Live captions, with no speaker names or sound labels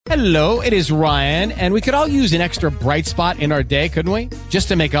Hello, it is Ryan, and we could all use an extra bright spot in our day, couldn't we? Just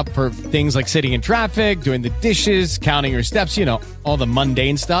to make up for things like sitting in traffic, doing the dishes, counting your steps, all the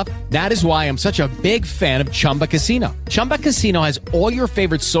mundane stuff. That is why I'm such a big fan of Chumba Casino. Chumba Casino has all your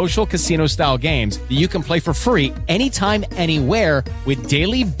favorite social casino-style games that you can play for free anytime, anywhere with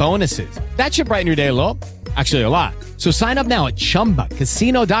daily bonuses. That should brighten your day a little. Actually, a lot. So sign up now at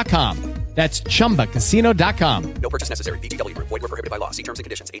ChumbaCasino.com. That's ChumbaCasino.com. No purchase necessary. VGW Group. Void where prohibited by law. See terms and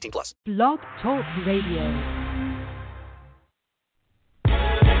conditions. 18 plus. Blog Talk Radio.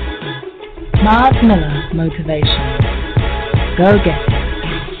 Mars Miller Motivation. Go get it.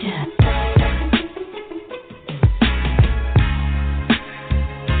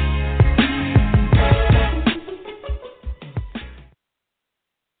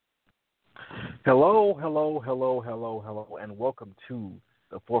 Hello, and welcome to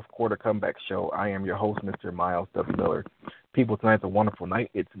the fourth quarter comeback show. I am your host, Mr. Miles W. Miller. People, tonight's a wonderful night.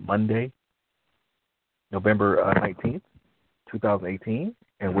 It's Monday, November 19th, 2018,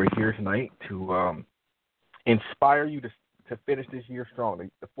 and we're here tonight to inspire you to finish this year strong.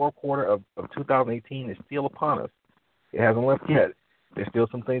 The fourth quarter of 2018 is still upon us. It hasn't left yet. There's still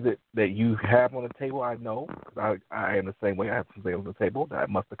some things that you have on the table, I know, because I am the same way. I have some things on the table that I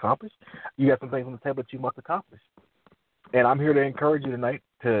must accomplish. You have some things on the table that you must accomplish. And I'm here to encourage you tonight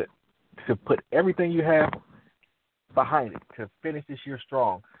to put everything you have behind it, to finish this year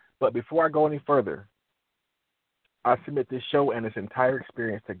strong. But before I go any further, I submit this show and its entire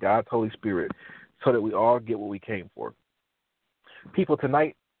experience to God's Holy Spirit so that we all get what we came for. People,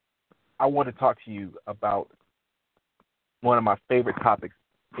 tonight I want to talk to you about one of my favorite topics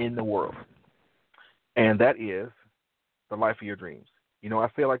in the world, and that is the life of your dreams. I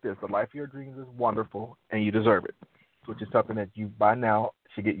feel like this. The life of your dreams is wonderful, and you deserve it, which is something that you, by now,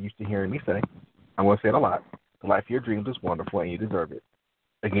 should get used to hearing me say. I'm going to say it a lot. The life of your dreams is wonderful, and you deserve it.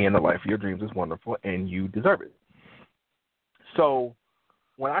 Again, the life of your dreams is wonderful, and you deserve it. So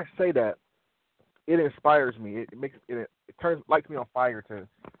when I say that, it inspires me. It lights me on fire to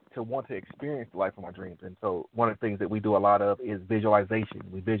want to experience the life of my dreams. And so one of the things that we do a lot of is visualization.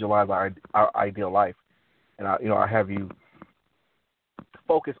 We visualize our ideal life. And I have you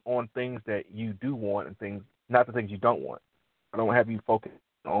focus on things that you do want and things, not the things you don't want. I don't have you focus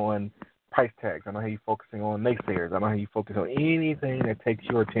on price tags. I don't have you focusing on naysayers. I don't have you focus on anything that takes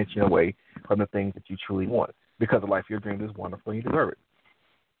your attention away from the things that you truly want, because the life of your dreams is wonderful and you deserve it.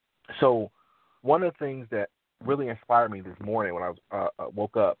 So one of the things that really inspired me this morning when I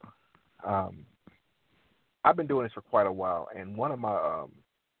woke up, I've been doing this for quite a while, and one of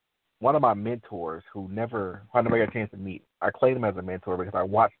my mentors who I never got a chance to meet, I claimed him as a mentor because I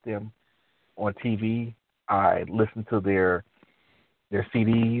watched them on TV. I listened to their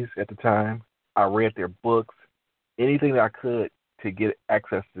CDs at the time. I read their books, anything that I could to get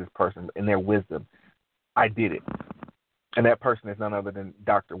access to this person and their wisdom. I did it. And that person is none other than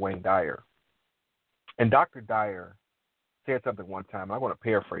Dr. Wayne Dyer. And Dr. Dyer said something one time, and I want to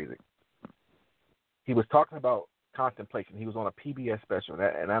paraphrase it. He was talking about contemplation. He was on a PBS special,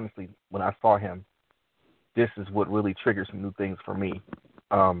 and honestly, when I saw him, this is what really triggered some new things for me.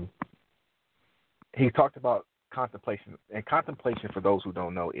 He talked about contemplation, and contemplation, for those who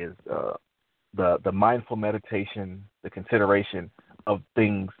don't know, is the mindful meditation, the consideration of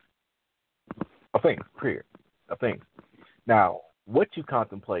things. Now, what you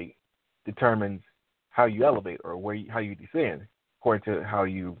contemplate determines how you elevate or how you descend, according to how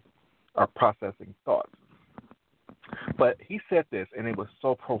you are processing thoughts. But he said this, and it was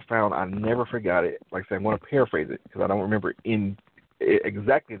so profound, I never forgot it. Like I said, I'm going to paraphrase it because I don't remember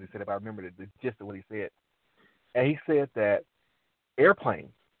exactly as he said it, but I remember the gist of what he said. And he said that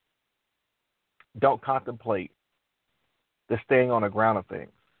airplanes don't contemplate the staying on the ground of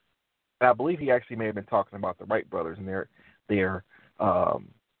things. And I believe he actually may have been talking about the Wright brothers and their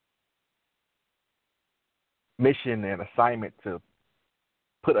mission and assignment to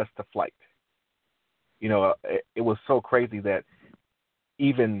put us to flight. It was so crazy that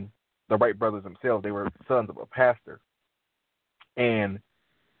even the Wright brothers themselves, they were sons of a pastor. And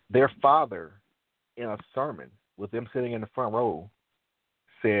their father, in a sermon, with them sitting in the front row,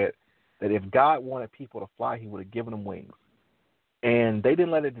 said that if God wanted people to fly, he would have given them wings. And they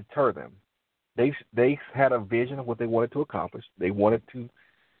didn't let it deter them. They had a vision of what they wanted to accomplish. They wanted to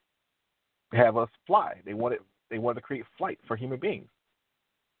have us fly. They wanted to create flight for human beings,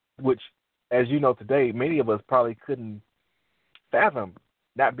 which, as you know today, many of us probably couldn't fathom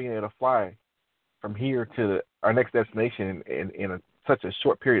not being able to fly from here to our next destination in such a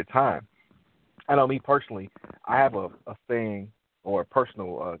short period of time. I know me personally, I have a thing or a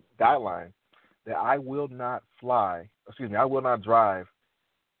personal guideline that I will not drive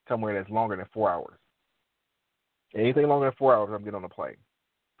somewhere that's longer than 4 hours. Anything longer than 4 hours, I'm getting on a plane.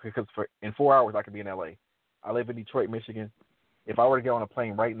 Because in 4 hours, I could be in LA. I live in Detroit, Michigan. If I were to get on a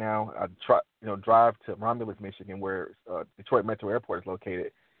plane right now, I'd drive to Romulus, Michigan, where Detroit Metro Airport is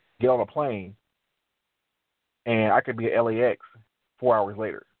located, get on a plane, and I could be at LAX 4 hours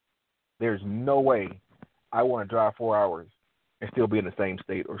later. There's no way I want to drive 4 hours and still be in the same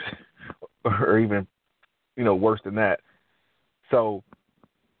state or even, worse than that. So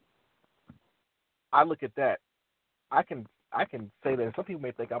I look at that. I can say that. Some people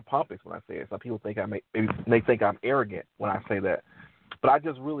may think I'm pompous when I say it. Some people think may think I'm arrogant when I say that. But I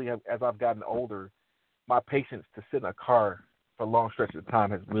just really have, as I've gotten older, my patience to sit in a car for long stretches of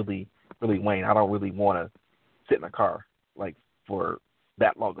time has really, really waned. I don't really want to sit in a car like for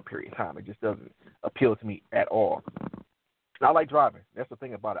that long a period of time. It just doesn't appeal to me at all. And I like driving. That's the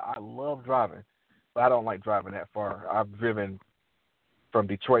thing about it. I love driving, but I don't like driving that far. I've driven from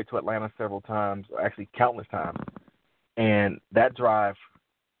Detroit to Atlanta several times, actually countless times. And that drive,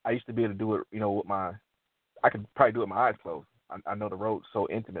 I used to be able to do it, I could probably do it with my eyes closed. I know the road so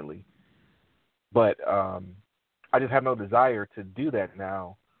intimately. But I just have no desire to do that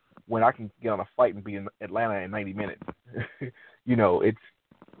now when I can get on a flight and be in Atlanta in 90 minutes.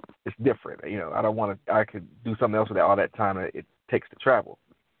 It's different. I don't want to, I could do something else with all that time that it takes to travel.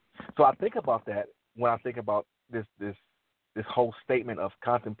 So I think about that when I think about this whole statement of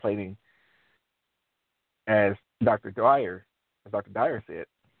contemplating, as Dr. Dyer said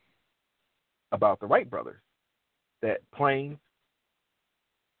about the Wright brothers, that planes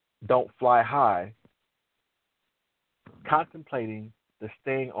don't fly high, contemplating the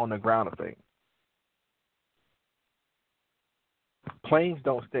staying on the ground of things. Planes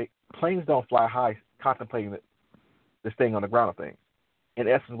don't fly high, contemplating the staying on the ground of things. In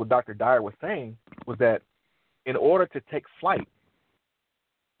essence, what Dr. Dyer was saying was that in order to take flight,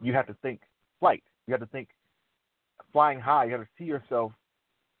 you have to think flight. You have to think flying high. You have to see yourself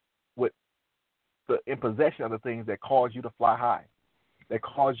in possession of the things that cause you to fly high, that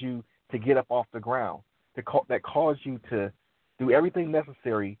cause you to get up off the ground, that cause you to do everything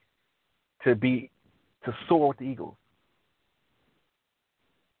necessary to soar with the eagles.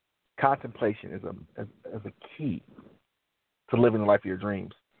 Contemplation is a key to living the life of your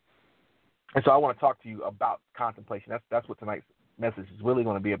dreams. And so I want to talk to you about contemplation. That's what tonight's message is really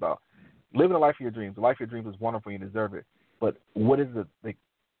going to be about. Living the life of your dreams. The life of your dreams is wonderful. You deserve it. But what is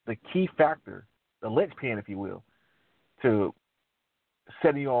the key factor, the linchpin, if you will, to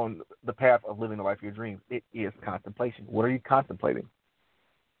setting you on the path of living the life of your dreams? It is contemplation. What are you contemplating?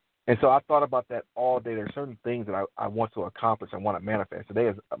 And so I thought about that all day. There are certain things that I want to accomplish, I want to manifest. Today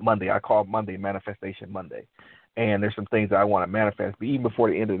is Monday. I call Monday Manifestation Monday. And there's some things that I want to manifest, but even before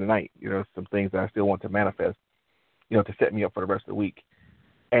the end of the night, some things that I still want to manifest, to set me up for the rest of the week.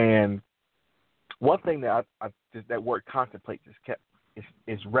 And one thing that that word contemplate just kept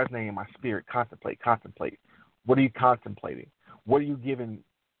is resonating in my spirit. Contemplate. What are you contemplating? What are you giving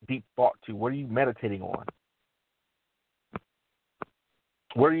deep thought to? What are you meditating on?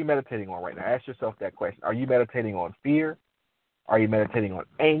 What are you meditating on right now? Ask yourself that question. Are you meditating on fear? Are you meditating on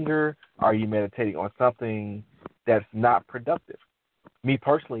anger? Are you meditating on something that's not productive? Me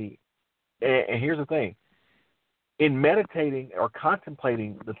personally, and here's the thing, in meditating or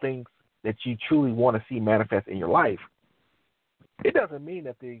contemplating the things that you truly want to see manifest in your life, it doesn't mean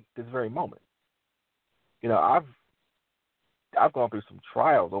that this very moment. I've gone through some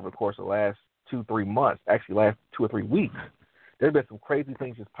trials over the course of the last 2-3 months, actually last 2 or 3 weeks. There's been some crazy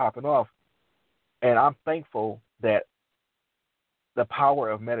things just popping off, and I'm thankful that the power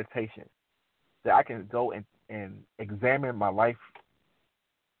of meditation, that I can go and examine my life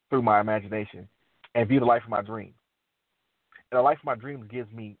through my imagination and view the life of my dreams. And the life of my dreams gives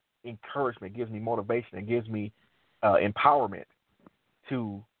me encouragement, gives me motivation, and gives me empowerment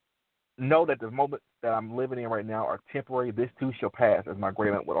to know that the moment that I'm living in right now are temporary. This too shall pass, as my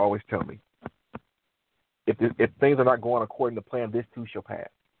great aunt would always tell me. If things are not going according to plan, this too shall pass.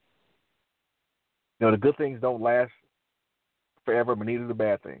 The good things don't last forever, but neither the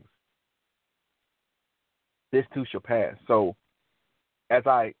bad things. This too shall pass. So as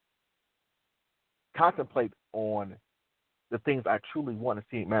I contemplate on the things I truly want to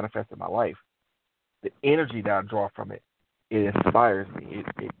see manifest in my life, the energy that I draw from it, it inspires me.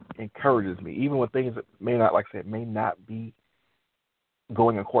 It encourages me. Even when things may not, like I said, may not be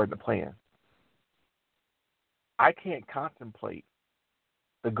going according to plan. I can't contemplate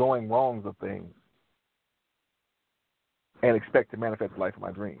the going wrongs of things and expect to manifest the life of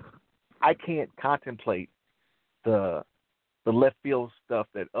my dreams. I can't contemplate the left field stuff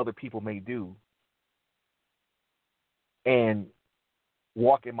that other people may do and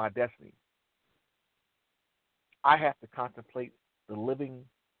walk in my destiny. I have to contemplate living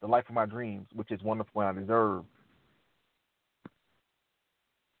the life of my dreams, which is wonderful and I deserve.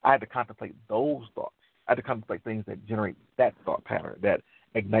 I had to contemplate those thoughts. I had to contemplate things that generate that thought pattern, that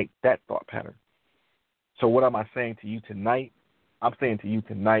ignite that thought pattern. So what am I saying to you tonight? I'm saying to you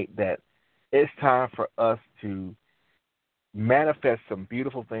tonight that it's time for us to manifest some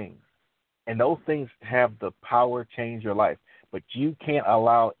beautiful things. And those things have the power to change your life. But you can't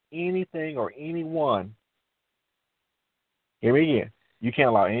allow anything or anyone, hear me again, you can't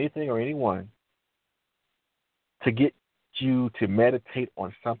allow anything or anyone to get you to meditate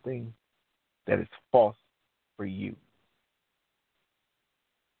on something that is false for you.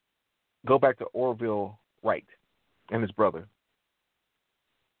 Go back to Orville Wright and his brother,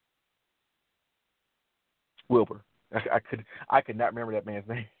 Wilbur. I could not remember that man's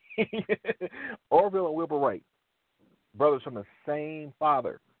name. Orville and Wilbur Wright, brothers from the same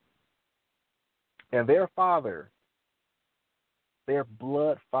father. And their father, their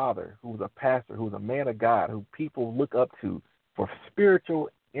blood father, who was a pastor, who was a man of God, who people look up to for spiritual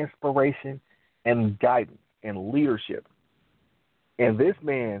inspiration and guidance and leadership. And this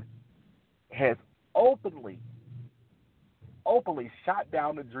man has openly shot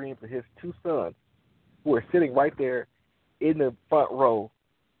down the dreams of his two sons, who are sitting right there in the front row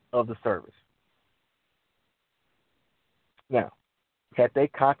of the service. Now, had they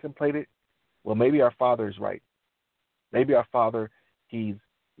contemplated, well, maybe our father is right. Maybe our father, he's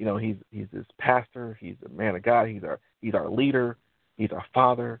this pastor, he's a man of God, he's our leader, he's our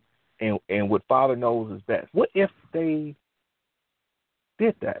father, and what father knows is best. What if they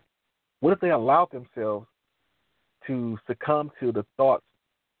did that? What if they allowed themselves to succumb to the thoughts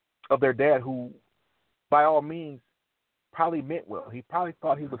of their dad, who, by all means, probably meant well? He probably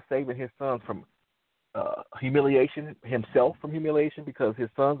thought he was saving his sons from humiliation, himself from humiliation, because his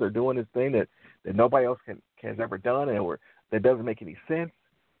sons are doing this thing that nobody else has ever done, and that doesn't make any sense.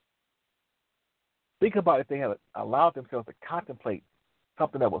 Think about if they had allowed themselves to contemplate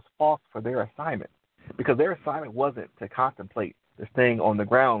something that was false for their assignment, because their assignment wasn't to contemplate this thing on the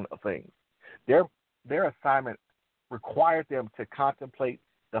ground of things. Their assignment required them to contemplate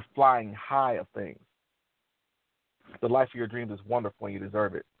the flying high of things. The life of your dreams is wonderful and you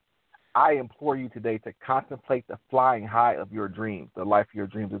deserve it. I implore you today to contemplate the flying high of your dreams. The life of your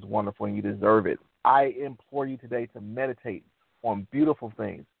dreams is wonderful and you deserve it. I implore you today to meditate on beautiful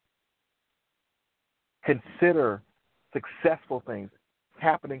things. Consider successful things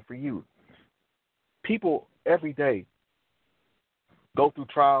happening for you. People every day go through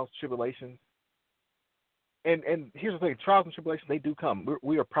trials, tribulations. And here's the thing, trials and tribulations, they do come.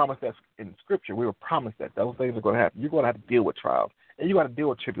 We are promised that in Scripture. We were promised that those things are going to happen. You're going to have to deal with trials, and you're going to deal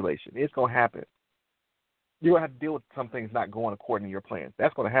with tribulation. It's going to happen. You're going to have to deal with some things not going according to your plans.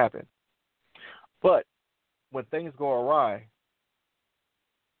 That's going to happen. But when things go awry,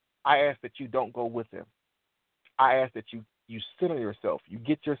 I ask that you don't go with them. I ask that you center yourself. You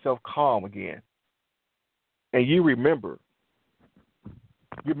get yourself calm again. And you remember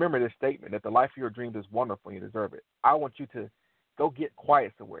this statement that the life of your dreams is wonderful and you deserve it. I want you to go get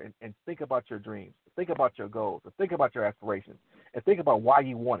quiet somewhere and think about your dreams, think about your goals, and think about your aspirations, and think about why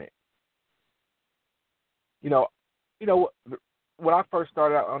you want it. You know, when I first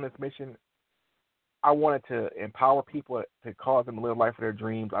started out on this mission, I wanted to empower people, to cause them to live a life of their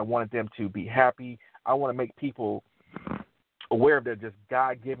dreams. I wanted them to be happy. I want to make people aware of their just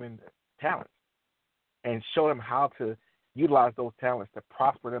God-given talents and show them how to utilize those talents to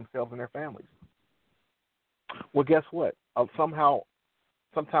prosper themselves and their families. Well, guess what?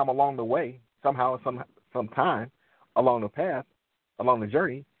 Sometime along the way, sometime along the path, along the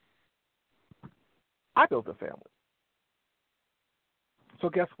journey, I built a family. So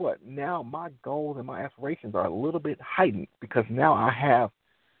guess what? Now my goals and my aspirations are a little bit heightened, because now I have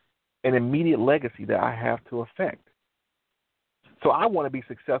an immediate legacy that I have to affect. So I want to be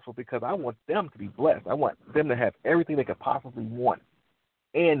successful because I want them to be blessed. I want them to have everything they could possibly want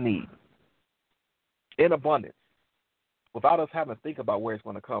and need in abundance, without us having to think about where it's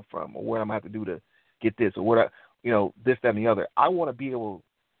going to come from or what I'm going to have to do to get this or what this, that, and the other. I want to be able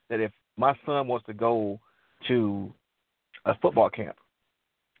that if my son wants to go to a football camp,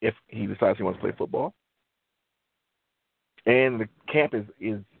 if he decides he wants to play football, and the camp is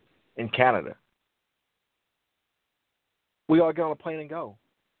in Canada, we all get on a plane and go.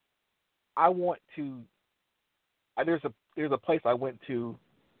 I want to. There's a place I went to,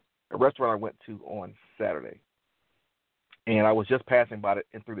 a restaurant I went to on Saturday, and I was just passing by it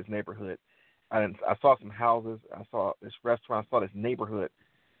and through this neighborhood. I saw some houses. I saw this restaurant. I saw this neighborhood,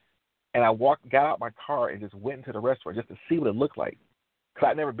 and I got out my car and just went into the restaurant just to see what it looked like.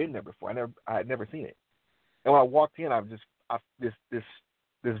 because I'd never been there before. I had never seen it. And when I walked in, this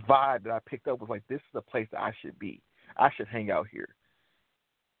vibe that I picked up was like, this is a place that I should be. I should hang out here.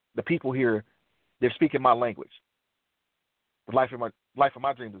 The people here, they're speaking my language. The life of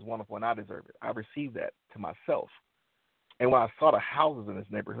my dreams is wonderful, and I deserve it. I received that to myself. And when I saw the houses in this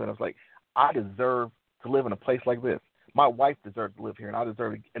neighborhood, I was like, I deserve to live in a place like this. My wife deserves to live here, and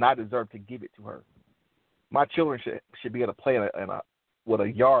I deserve to give it to her. My children should be able to play with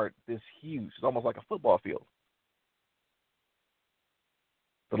a yard this huge. It's almost like a football field.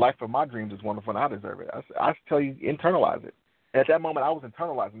 The life of my dreams is wonderful, and I deserve it. I tell you, internalize it. And at that moment, I was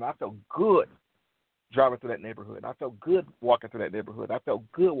internalizing, and I felt good driving through that neighborhood. I felt good walking through that neighborhood. I felt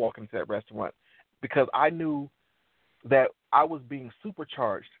good walking into that restaurant because I knew that I was being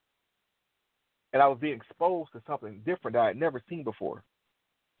supercharged and I was being exposed to something different that I had never seen before.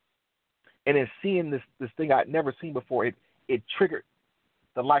 And in seeing this thing I had never seen before, it triggered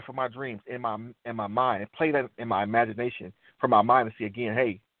the life of my dreams in my mind. It played that in my imagination for my mind to see again,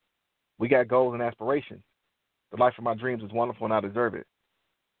 hey, we got goals and aspirations. The life of my dreams is wonderful and I deserve it.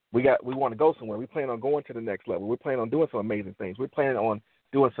 We want to go somewhere. We plan on going to the next level. We're planning on doing some amazing things. We're planning on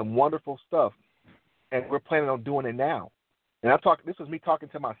doing some wonderful stuff, and we're planning on doing it now. And this was me talking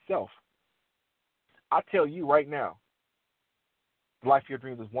to myself. I tell you right now, the life of your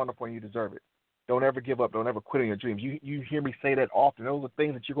dreams is wonderful and you deserve it. Don't ever give up. Don't ever quit on your dreams. You hear me say that often. Those are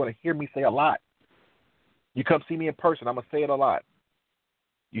things that you're going to hear me say a lot. You come see me in person, I'm going to say it a lot.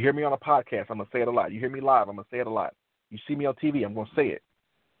 You hear me on a podcast, I'm going to say it a lot. You hear me live, I'm going to say it a lot. You see me on TV, I'm going to say it.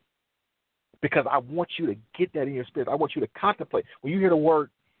 Because I want you to get that in your spirit. I want you to contemplate. When you hear the word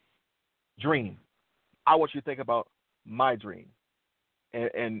dream, I want you to think about my dream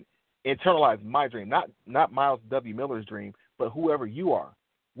and internalize my dream. Not Miles W. Miller's dream, but whoever you are,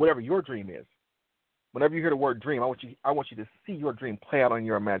 whatever your dream is. Whenever you hear the word dream, I want you to see your dream play out on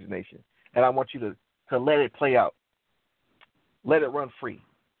your imagination. And I want you to let it play out. Let it run free.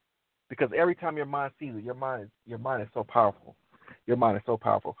 Because every time your mind sees it, your mind is so powerful. Your mind is so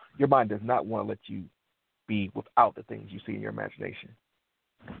powerful. Your mind does not want to let you be without the things you see in your imagination.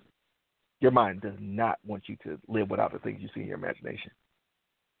 Your mind does not want you to live without the things you see in your imagination.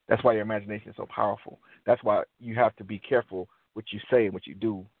 That's why your imagination is so powerful. That's why you have to be careful what you say and what you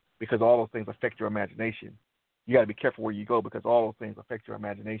do, because all those things affect your imagination. You got to be careful where you go because all those things affect your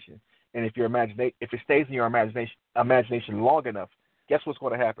imagination. And if it stays in your imagination long enough, guess what's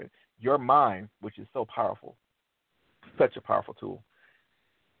going to happen? Your mind, which is so powerful, such a powerful tool,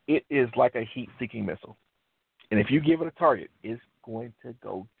 it is like a heat-seeking missile. And if you give it a target, it's going to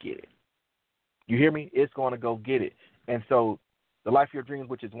go get it. You hear me? It's going to go get it. And so the life of your dreams,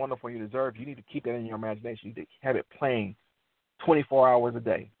 which is wonderful and you deserve, you need to keep that in your imagination. You need to have it playing 24 hours a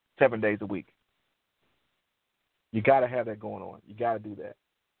day, 7 days a week. You got to have that going on. You got to do that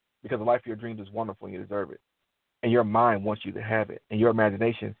because the life of your dreams is wonderful and you deserve it. And your mind wants you to have it. And your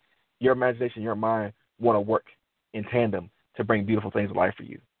imagination, your mind want to work in tandem to bring beautiful things to life for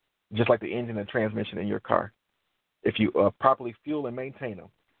you, just like the engine and transmission in your car. If you properly fuel and maintain them,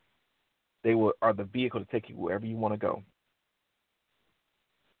 they are the vehicle to take you wherever you want to go.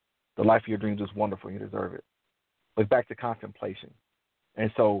 The life of your dreams is wonderful and you deserve it. But back to contemplation.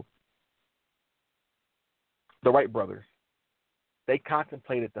 And so the Wright brothers, they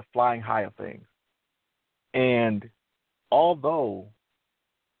contemplated the flying high of things. And although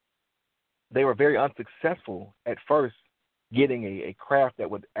they were very unsuccessful at first getting a craft that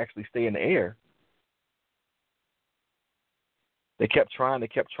would actually stay in the air, they kept trying.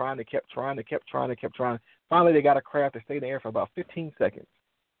 Finally, they got a craft that stayed in the air for about 15 seconds.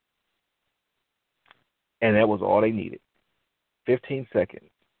 And that was all they needed. 15 seconds.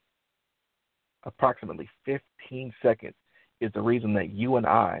 Approximately 15 seconds is the reason that you and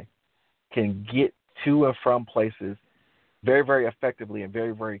I can get to and from places very, very effectively and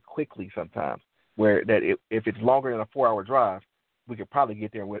very, very quickly sometimes, where that if it's longer than a 4-hour drive, we could probably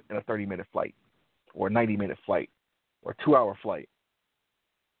get there in a 30-minute flight or a 90-minute flight or a 2-hour flight.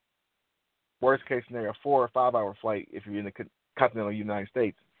 Worst case scenario, a 4 or 5 hour flight if you're in the continental United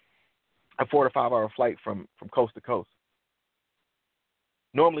States, a 4 to 5 hour flight from coast to coast.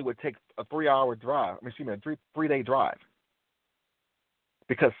 Normally would take a 3-hour drive, a 3-day drive.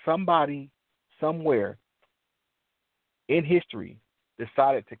 Because somebody somewhere in history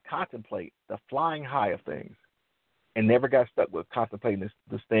decided to contemplate the flying high of things and never got stuck with contemplating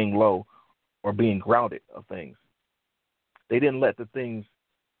this staying low or being grounded of things. They didn't let the things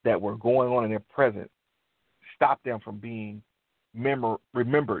that were going on in their present stop them from being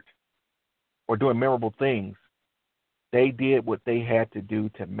remembered or doing memorable things. They did what they had to do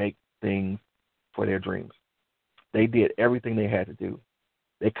to make things for their dreams. They did everything they had to do.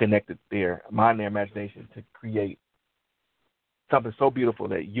 they connected their mind and their imagination to create something so beautiful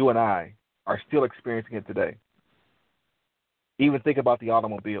that you and I are still experiencing it today. Even think about the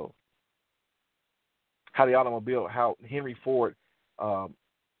automobile. How Henry Ford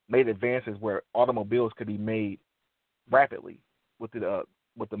made advances where automobiles could be made rapidly with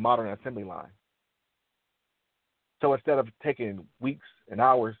the modern assembly line. So instead of taking weeks and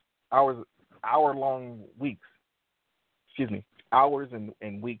hours and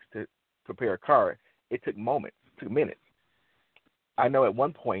weeks to prepare a car, it took moments, minutes. I know at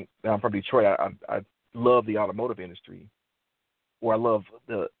one point, I'm from Detroit, I love the automotive industry, or I love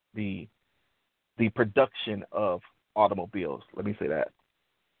the production of automobiles. Let me say that.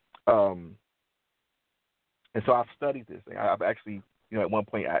 And so I've studied this thing. I've actually, at one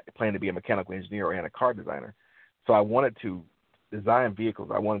point, I planned to be a mechanical engineer and a car designer. So I wanted to design vehicles.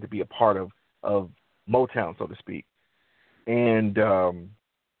 I wanted to be a part of Motown, so to speak. And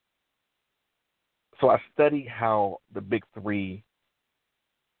so I studied how the Big Three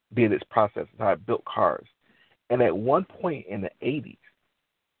did its process, how it built cars. And at one point in the 80s,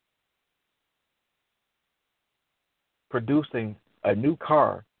 producing a new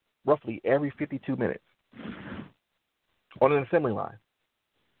car roughly every 52 minutes on an assembly line.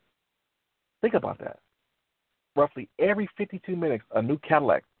 Think about that. Roughly every 52 minutes, a new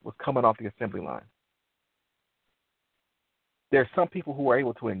Cadillac was coming off the assembly line. There's some people who are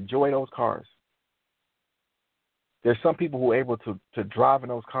able to enjoy those cars. There's some people who are able to drive in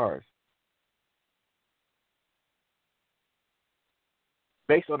those cars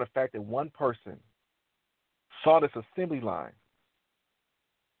based on the fact that one person saw this assembly line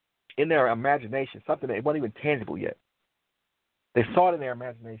in their imagination, something that wasn't even tangible yet. They saw it in their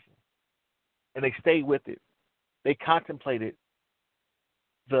imagination, and they stayed with it. They contemplated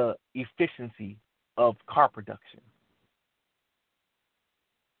the efficiency of car production.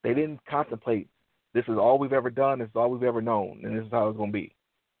 They didn't contemplate, this is all we've ever done, this is all we've ever known, and this is how it's going to be.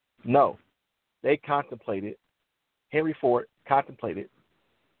 No. They contemplated, Henry Ford contemplated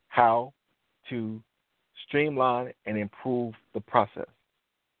how to streamline and improve the process.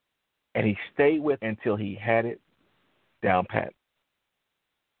 And he stayed with it until he had it down pat.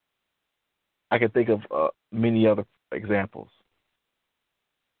 I can think of many other examples.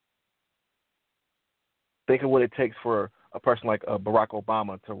 Think of what it takes for a person like Barack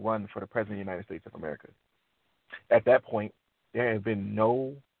Obama to run for the President of the United States of America. At that point, there had been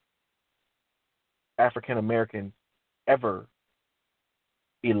no African Americans ever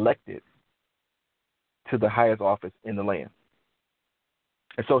elected to the highest office in the land.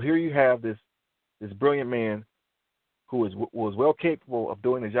 And so here you have this brilliant man who was well capable of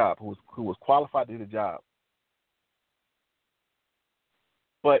doing the job, who was qualified to do the job.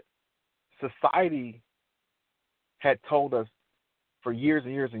 But society had told us for years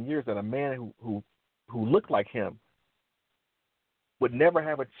and years and years that a man who looked like him would never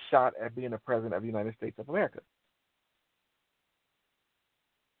have a shot at being the president of the United States of America.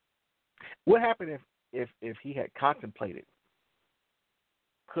 What happened if he had contemplated,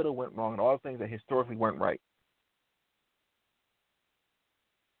 could have went wrong, and all the things that historically weren't right?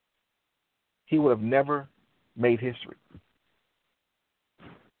 He would have never made history.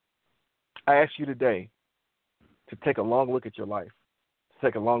 I ask you today to take a long look at your life, to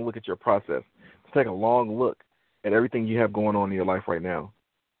take a long look at your process, to take a long look at everything you have going on in your life right now.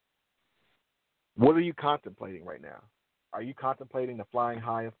 What are you contemplating right now? Are you contemplating the flying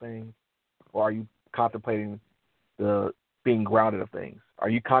high of things, or are you contemplating the being grounded of things? Are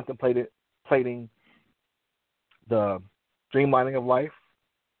you contemplating the streamlining of life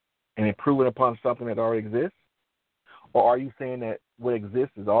and improving upon something that already exists? Or are you saying that what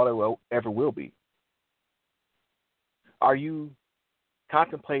exists is all there ever will be? Are you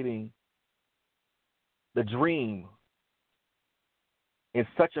contemplating the dream in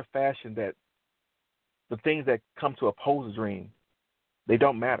such a fashion that the things that come to oppose the dream, they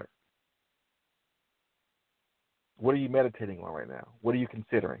don't matter? What are you meditating on right now? What are you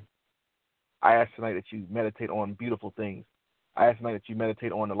considering? I ask tonight that you meditate on beautiful things. I ask tonight that you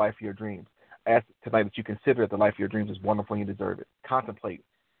meditate on the life of your dreams. I ask tonight that you consider that the life of your dreams is wonderful and you deserve it. Contemplate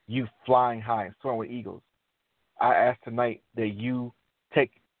you flying high and soaring with eagles. I ask tonight that you take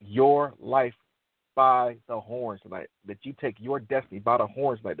your life by the horns tonight, that you take your destiny by the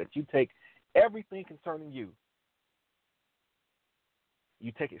horns tonight, that you take everything concerning you.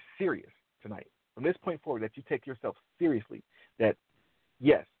 You take it serious tonight. From this point forward, that you take yourself seriously, that,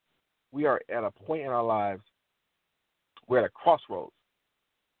 yes, we are at a point in our lives, we're at a crossroads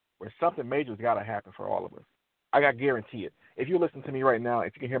where something major has got to happen for all of us. I guarantee it. If you're listening to me right now,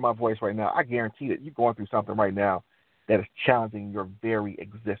 if you can hear my voice right now, I guarantee that you're going through something right now that is challenging your very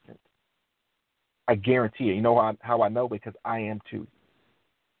existence. I guarantee it. You know how I know? Because I am too.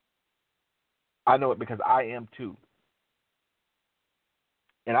 I know it because I am too.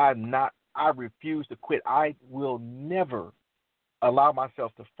 And I refuse to quit. I will never allow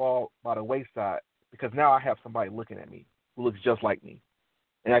myself to fall by the wayside because now I have somebody looking at me who looks just like me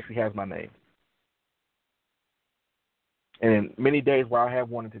and actually has my name. And in many days where I have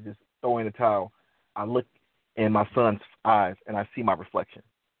wanted to just throw in the towel, I look in my son's eyes and I see my reflection.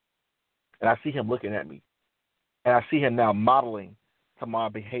 And I see him looking at me. And I see him now modeling to my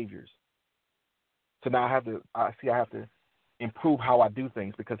behaviors. So now I have to improve how I do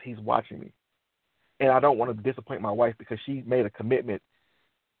things because he's watching me. And I don't want to disappoint my wife because she made a commitment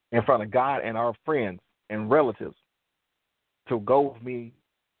in front of God and our friends and relatives to go with me,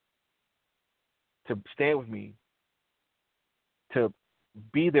 to stand with me, to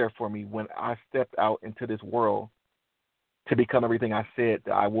be there for me when I stepped out into this world to become everything I said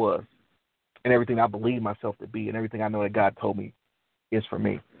that I was and everything I believe myself to be and everything I know that God told me is for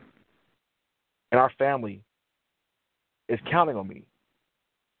me. And our family is counting on me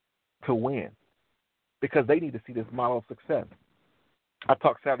to win because they need to see this model of success. I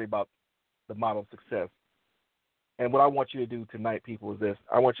talked Saturday about the model of success. And what I want you to do tonight, people, is this.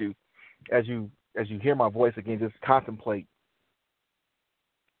 I want you, as you hear my voice again, just contemplate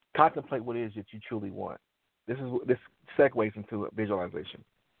what it is that you truly want. This segues into visualization.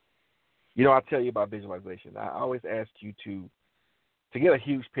 You know, I tell you about visualization. I always ask you to get a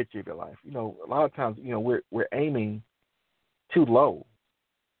huge picture of your life. You know, a lot of times, you know, we're aiming too low.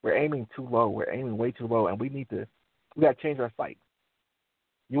 We're aiming too low. We're aiming way too low, and we got to change our sight.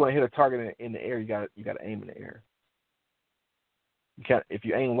 You want to hit a target in the air, you got to aim in the air. You can't. If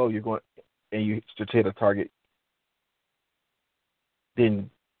you aim low, you're going and you to hit a target. Then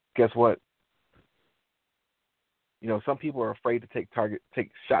guess what? You know, some people are afraid to take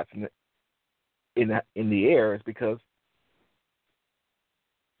shots in the air is because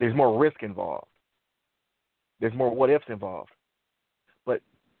there's more risk involved. There's more what ifs involved. But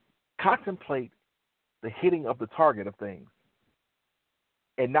contemplate the hitting of the target of things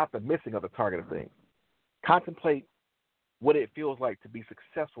and not the missing of the target of things. Contemplate what it feels like to be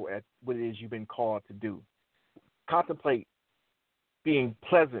successful at what it is you've been called to do. Contemplate being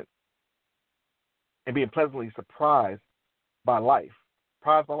pleasant and being pleasantly surprised by life.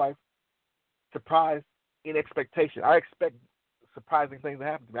 Surprised in expectation. I expect surprising things to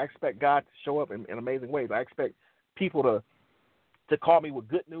happen to me. I expect God to show up in amazing ways. I expect people to call me with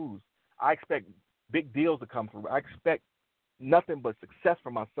good news. I expect big deals to come through. I expect nothing but success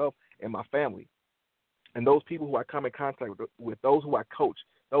for myself and my family. And those people who I come in contact with, those who I coach,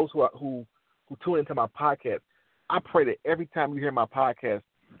 those who tune into my podcast, I pray that every time you hear my podcast,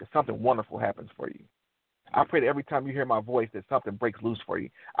 that something wonderful happens for you. I pray that every time you hear my voice, that something breaks loose for you.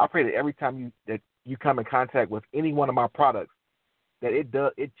 I pray that every time you come in contact with any one of my products, that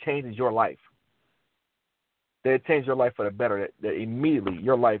it changes your life. That it changes your life for the better. That immediately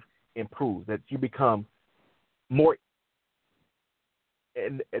your life improves. That you become more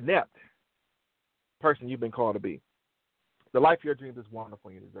inept person you've been called to be. The life of your dreams is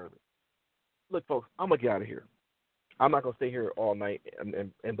wonderful and you deserve it. Look, folks, I'm going to get out of here. I'm not going to stay here all night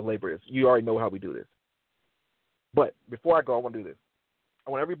and belabor this. You already know how we do this. But before I go, I want to do this.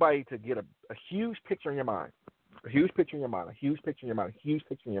 I want everybody to get a huge picture in your mind. A huge picture in your mind. A huge picture in your mind. A huge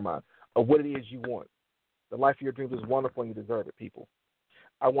picture in your mind of what it is you want. The life of your dreams is wonderful and you deserve it, people.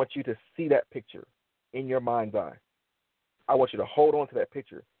 I want you to see that picture in your mind's eye. I want you to hold on to that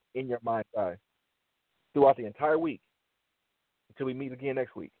picture in your mind's eye throughout the entire week until we meet again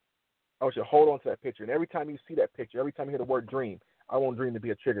next week. I want you to hold on to that picture. And every time you see that picture, every time you hear the word dream, I want dream to be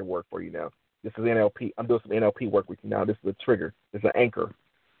a trigger word for you now. This is NLP. I'm doing some NLP work with you now. This is a trigger. It's an anchor.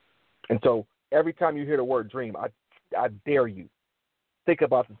 And so every time you hear the word dream, I dare you. Think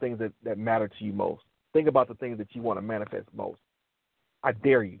about the things that matter to you most. Think about the things that you want to manifest most. I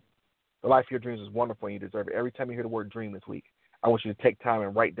dare you. The life of your dreams is wonderful and you deserve it. Every time you hear the word dream this week, I want you to take time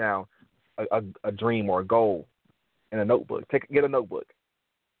and write down a dream or a goal in a notebook. Get a notebook.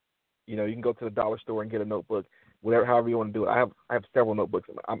 You know, you can go to the dollar store and get a notebook, however you want to do it. I have several notebooks.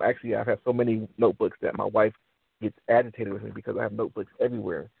 I've had so many notebooks that my wife gets agitated with me because I have notebooks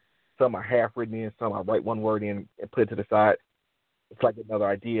everywhere. Some are half written in, some I write one word in and put it to the side. It's like another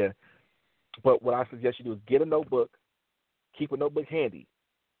idea. But what I suggest you do is get a notebook, keep a notebook handy.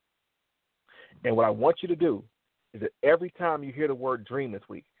 And what I want you to do is that every time you hear the word dream this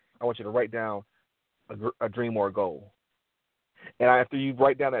week, I want you to write down a dream or a goal. And after you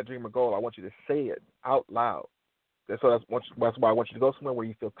write down that dream or goal, I want you to say it out loud. That's why I want you to go somewhere where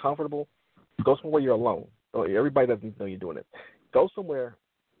you feel comfortable. Go somewhere where you're alone. Oh, everybody doesn't know you're doing it. Go somewhere,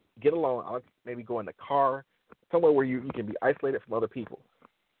 get alone. I'll maybe go in the car, somewhere where you can be isolated from other people.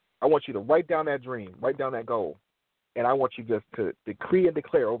 I want you to write down that dream, write down that goal, and I want you just to decree and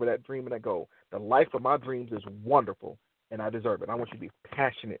declare over that dream and that goal. The life of my dreams is wonderful, and I deserve it. I want you to be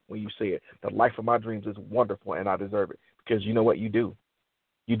passionate when you say it. The life of my dreams is wonderful, and I deserve it. Because you know what? You do.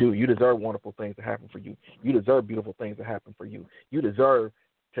 You do. You deserve wonderful things to happen for you. You deserve beautiful things to happen for you. You deserve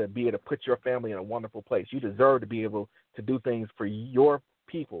to be able to put your family in a wonderful place. You deserve to be able to do things for your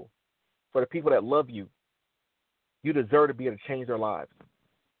people, for the people that love you. You deserve to be able to change their lives.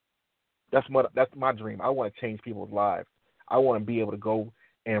 That's my dream. I want to change people's lives. I want to be able to go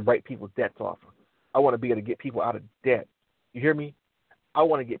and write people's debts off. I want to be able to get people out of debt. You hear me? I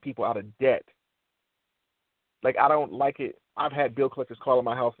want to get people out of debt. Like, I don't like it. I've had bill collectors calling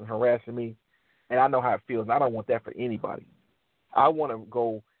my house and harassing me, and I know how it feels, and I don't want that for anybody. I want to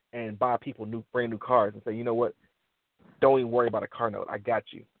go and buy people brand new cars and say, you know what? Don't even worry about a car note. I got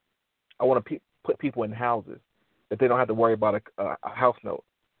you. I want to put people in houses that they don't have to worry about a house note.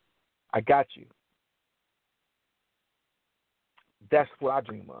 I got you. That's what I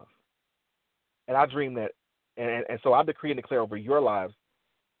dream of. And I dream that, and so I decree and declare over your lives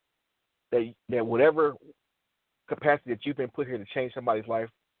that whatever capacity that you've been put here to change somebody's life,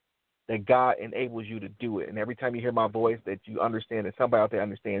 that God enables you to do it. And every time you hear my voice, that you understand that somebody out there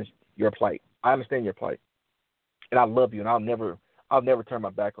understands your plight. I understand your plight. And I love you, and I'll never turn my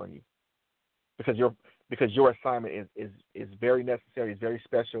back on you. Because your assignment is very necessary, it's very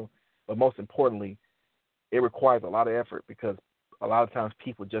special, but most importantly, it requires a lot of effort, because a lot of times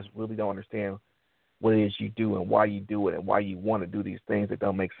people just really don't understand what it is you do and why you do it and why you want to do these things that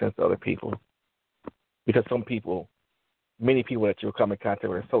don't make sense to other people. Because many people that you'll come in contact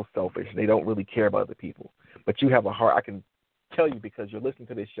with are so selfish. They don't really care about other people. But you have a heart. I can tell you, because you're listening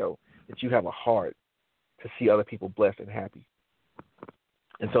to this show, that you have a heart to see other people blessed and happy.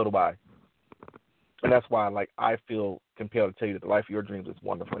 And so do I. And that's why, I feel compelled to tell you that the life of your dreams is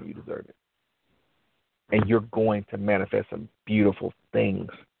wonderful and you deserve it. And you're going to manifest some beautiful things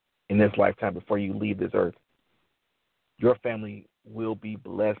in this lifetime before you leave this earth. Your family will be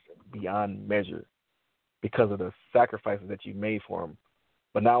blessed beyond measure because of the sacrifices that you made for them.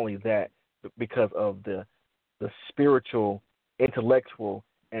 But not only that, but because of the spiritual, intellectual,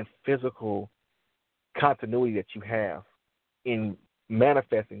 and physical continuity that you have in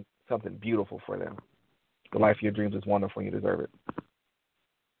manifesting something beautiful for them. The life of your dreams is wonderful and you deserve it.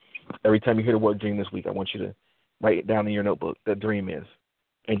 Every time you hear the word dream this week, I want you to write it down in your notebook, the dream is,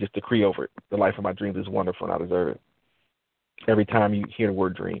 and just decree over it. The life of my dreams is wonderful and I deserve it. Every time you hear the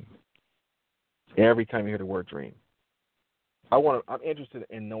word dream. Every time you hear the word dream. I'm interested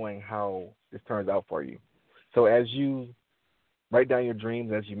in knowing how this turns out for you. So as you write down your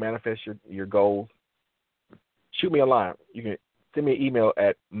dreams, as you manifest your goals, shoot me a line. You can send me an email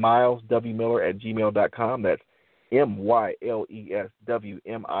at mileswmiller@gmail.com. That's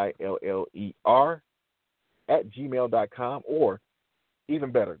MYLESWMILLER@gmail.com. Or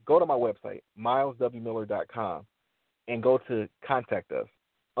even better, go to my website, mileswmiller.com, and go to Contact Us.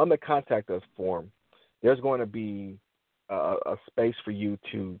 On the Contact Us form, there's going to be a space for you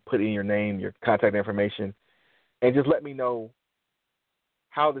to put in your name, your contact information, and just let me know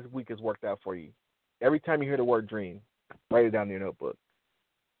how this week has worked out for you. Every time you hear the word dream, write it down in your notebook.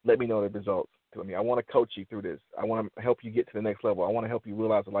 Let me know the results. I want to coach you through this. I want to help you get to the next level. I want to help you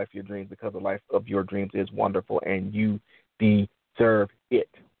realize the life of your dreams, because the life of your dreams is wonderful and you deserve it.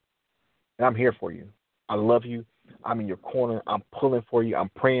 And I'm here for you. I love you. I'm in your corner. I'm pulling for you. I'm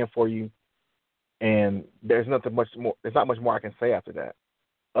praying for you. And there's not much more I can say after that,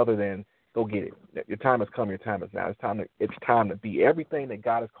 other than go get it. Your time has come. Your time is now. It's time to be everything that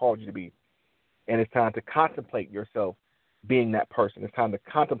God has called you to be. And it's time to contemplate yourself being that person. It's time to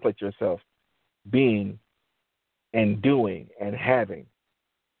contemplate yourself being and doing and having.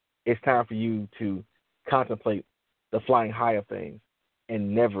 It's time for you to contemplate the flying high of things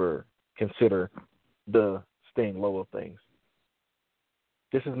and never consider the staying low of things.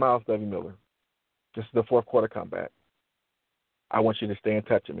 This is Miles W. Miller. This is the fourth quarter comeback. I want you to stay in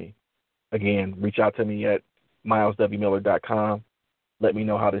touch with me. Again, reach out to me at mileswmiller.com. Let me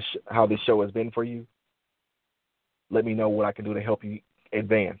know how this show has been for you. Let me know what I can do to help you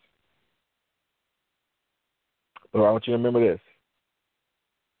advance. But I want you to remember this.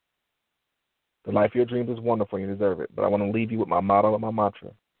 The life of your dreams is wonderful and you deserve it. But I want to leave you with my motto and my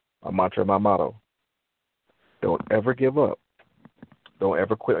mantra. My mantra and my motto. Don't ever give up. Don't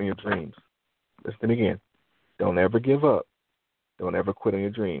ever quit on your dreams. Listen to me again. Don't ever give up. Don't ever quit on your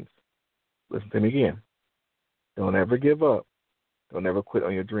dreams. Listen to me again. Don't ever give up. Don't ever quit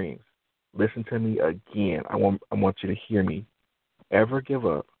on your dreams. listen to me again. I want you to hear me. Ever give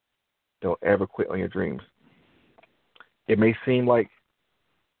up. Don't ever quit on your dreams. It may seem like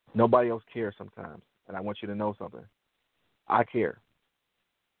nobody else cares sometimes, and I want you to know something. I care.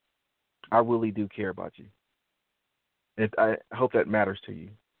 I really do care about you. And I hope that matters to you.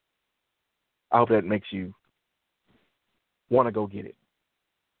 I hope that makes you want to go get it.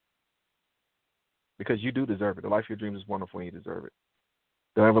 Because you do deserve it. The life of your dreams is wonderful and you deserve it.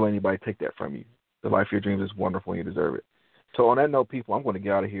 Don't ever let anybody take that from you. The life of your dreams is wonderful and you deserve it. So on that note, people, I'm going to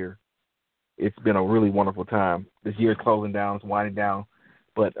get out of here. It's been a really wonderful time. This year is closing down. It's winding down.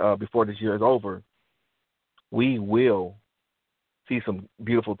 But before this year is over, we will see some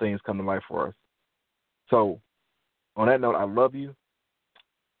beautiful things come to life for us. So on that note, I love you,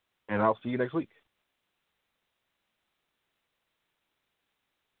 and I'll see you next week.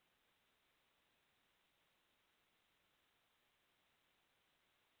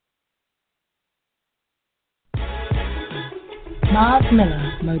 Mars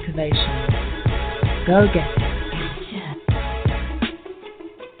Miller Motivation. Go get it.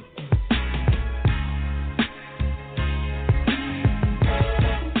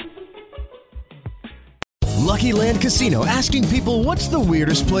 Lucky Land Casino, asking people, what's the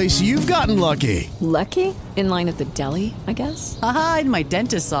weirdest place you've gotten lucky? Lucky? In line at the deli, I guess? Aha, in my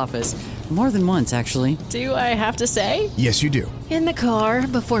dentist's office. More than once, actually. Do I have to say? Yes, you do. In the car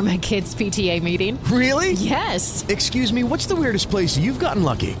before my kids' PTA meeting. Really? Yes. Excuse me, what's the weirdest place you've gotten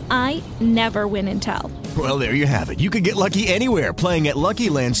lucky? I never win and tell. Well, there you have it. You can get lucky anywhere, playing at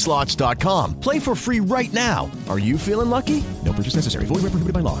LuckyLandSlots.com. Play for free right now. Are you feeling lucky? No purchase necessary. Void where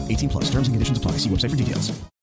prohibited by law. 18+. Terms and conditions apply. See website for details.